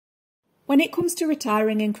When it comes to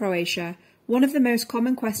retiring in Croatia, one of the most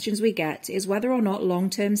common questions we get is whether or not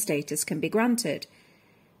long-term status can be granted.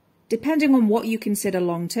 Depending on what you consider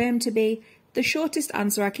long-term to be, the shortest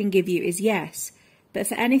answer I can give you is yes, but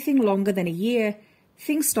for anything longer than a year,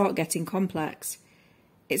 things start getting complex.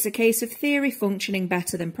 It's a case of theory functioning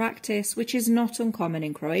better than practice, which is not uncommon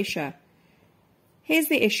in Croatia. Here's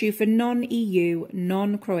the issue for non-EU,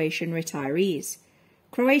 non-Croatian retirees.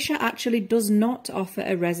 Croatia actually does not offer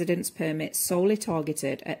a residence permit solely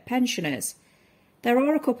targeted at pensioners. There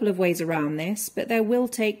are a couple of ways around this, but they will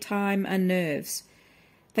take time and nerves.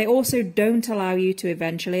 They also don't allow you to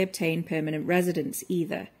eventually obtain permanent residence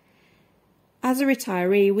either. As a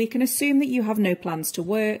retiree, we can assume that you have no plans to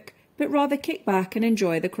work, but rather kick back and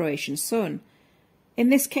enjoy the Croatian sun. In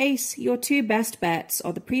this case, your two best bets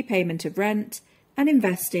are the prepayment of rent and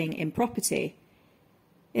investing in property.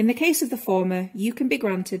 In the case of the former, you can be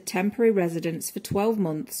granted temporary residence for 12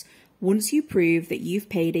 months once you prove that you've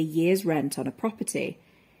paid a year's rent on a property.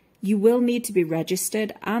 You will need to be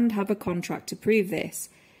registered and have a contract to prove this.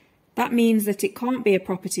 That means that it can't be a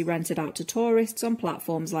property rented out to tourists on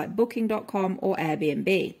platforms like Booking.com or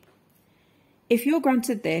Airbnb. If you're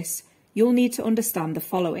granted this, you'll need to understand the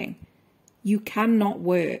following. You cannot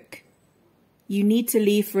work. You need to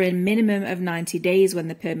leave for a minimum of 90 days when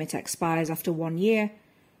the permit expires after 1 year.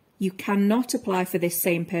 You cannot apply for this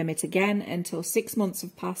same permit again until 6 months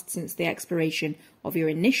have passed since the expiration of your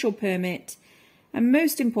initial permit. And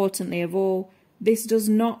most importantly of all, this does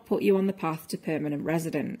not put you on the path to permanent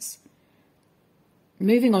residence.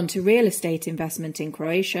 Moving on to real estate investment in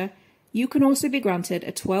Croatia, you can also be granted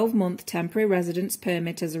a 12-month temporary residence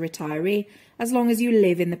permit as a retiree as long as you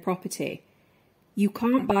live in the property. You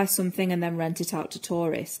can't buy something and then rent it out to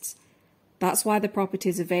tourists. That's why the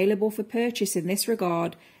properties available for purchase in this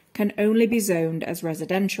regard can only be zoned as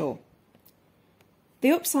residential.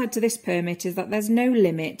 The upside to this permit is that there's no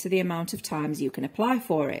limit to the amount of times you can apply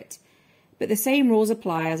for it, but the same rules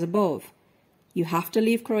apply as above. You have to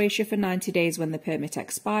leave Croatia for 90 days when the permit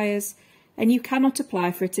expires, and you cannot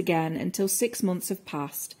apply for it again until 6 months have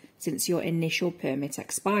passed since your initial permit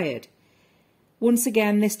expired. Once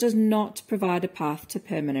again, this does not provide a path to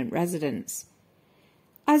permanent residence.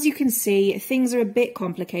 As you can see, things are a bit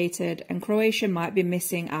complicated, and Croatia might be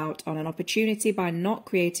missing out on an opportunity by not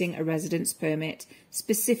creating a residence permit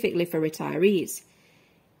specifically for retirees.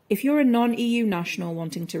 If you're a non-EU national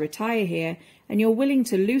wanting to retire here and you're willing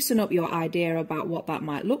to loosen up your idea about what that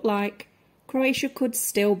might look like, Croatia could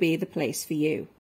still be the place for you.